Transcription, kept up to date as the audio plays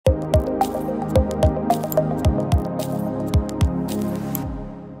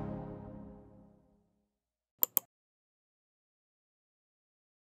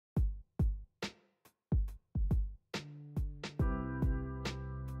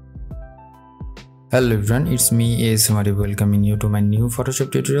Hello everyone, it's me Arif welcoming you to my new Photoshop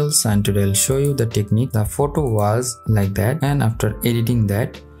tutorials, and today I'll show you the technique. The photo was like that, and after editing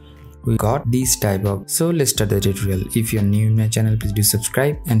that we got this type of. So let's start the tutorial. If you're new in my channel, please do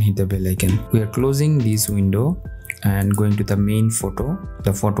subscribe and hit the bell icon. We are closing this window and going to the main photo.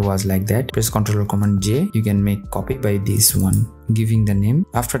 The photo was like that. Press Ctrl or Command J. You can make copy by this one, giving the name.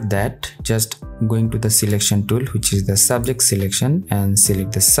 After that, just going to the selection tool, which is the subject selection, and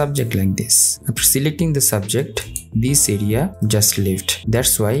select the subject like this. After selecting the subject, this area just left.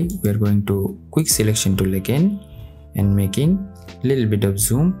 That's why we are going to quick selection tool again and making little bit of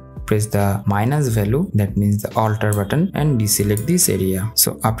zoom. Press the minus value, that means the alter button, and deselect this area.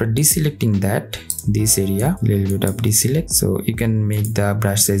 So after deselecting that, this area, little bit of deselect, so you can make the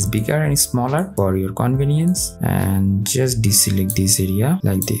brush size bigger and smaller for your convenience, and just deselect this area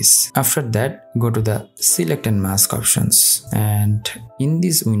like this. After that, go to the select and mask options, and in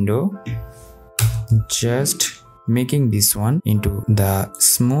this window just making this one into the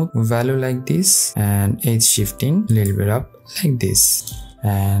smooth value like this, and edge shifting little bit up like this.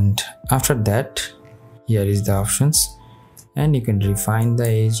 And after that, here is the options, and you can refine the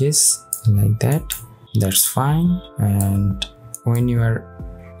edges like that. That's fine. And when you are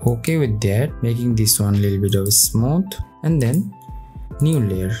okay with that, making this one a little bit of smooth, and then new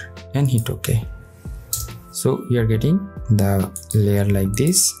layer and hit OK. So you are getting the layer like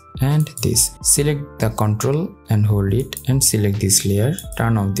this and this. Select the control and hold it and select this layer,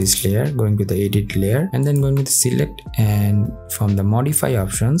 turn off this layer, going to the edit layer, and then going to the select, and from the modify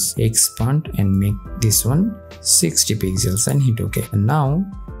options, expand and make this one 60 pixels and hit OK. And now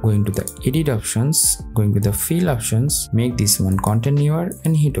going to the edit options, going to the fill options, make this one continuous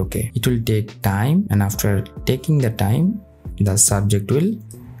and hit OK. It will take time, and after taking the time, the subject will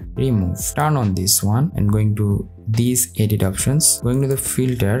remove. Turn on this one and going to these edit options, going to the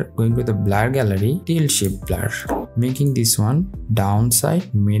filter, going to the blur gallery, tilt shift blur, making this one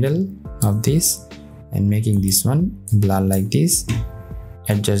downside middle of this and making this one blur like this.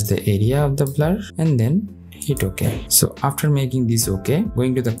 Adjust the area of the blur and then hit OK. So after making this OK,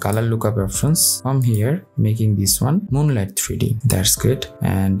 going to the color lookup options, from here making this one moonlight 3D. That's good.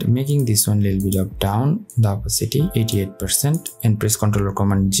 And making this one little bit of down, the opacity 88%, and press Ctrl or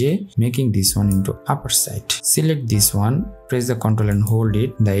Command J, making this one into upper side. Select this one, press the Ctrl and hold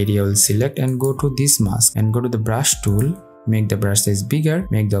it, the area will select, and go to this mask and go to the brush tool. Make the brush size bigger,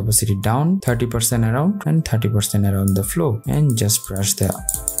 make the opacity down 30% around and 30% around the flow, and just brush the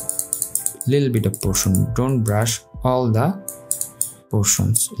little bit of portion. Don't brush all the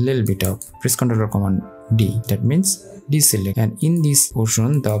portions, little bit of. Press Ctrl or Command D, that means deselect, and in this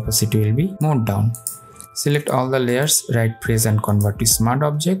portion the opacity will be more down. Select all the layers, right press and convert to smart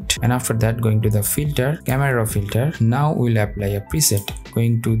object, and after that going to the filter, camera filter. Now we'll apply a preset,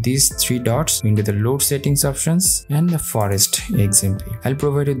 going to these three dots, into the load settings options and the forest XMP. I'll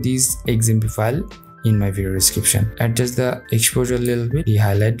provide you this XMP file in my video description. Adjust the exposure a little bit,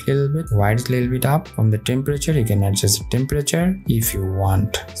 de-highlight a little bit, white a little bit up. From the temperature, you can adjust the temperature if you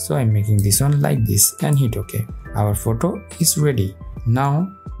want. So I'm making this one like this and hit OK. Our photo is ready.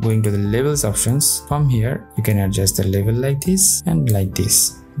 Now going to the levels options, from here you can adjust the level like this and like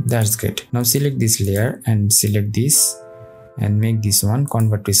this. That's good. Now select this layer and select this and make this one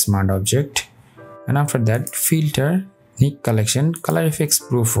convert to smart object, and after that filter, Nick collection, color effects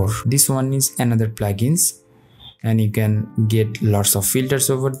pro 4. This one is another plugins, and you can get lots of filters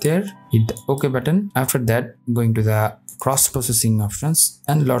over there. Hit the OK button. After that, going to the cross processing options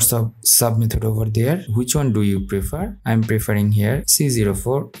and lots of sub method over there. Which one do you prefer? I'm preferring here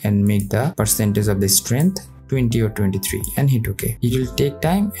C04 and make the percentage of the strength 20 or 23 and hit OK. It will take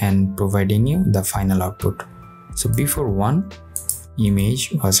time and providing you the final output. So before one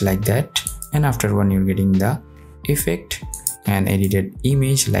image was like that, and after one you're getting the effect and edited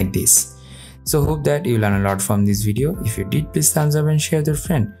image like this. So hope that you learn a lot from this video. If you did, please thumbs up and share with your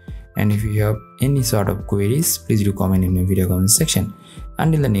friend. And if you have any sort of queries, please do comment in the video comment section.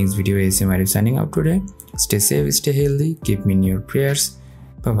 Until the next video, Arif signing out today. Stay safe, stay healthy, keep me in your prayers.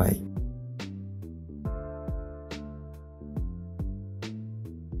 Bye bye.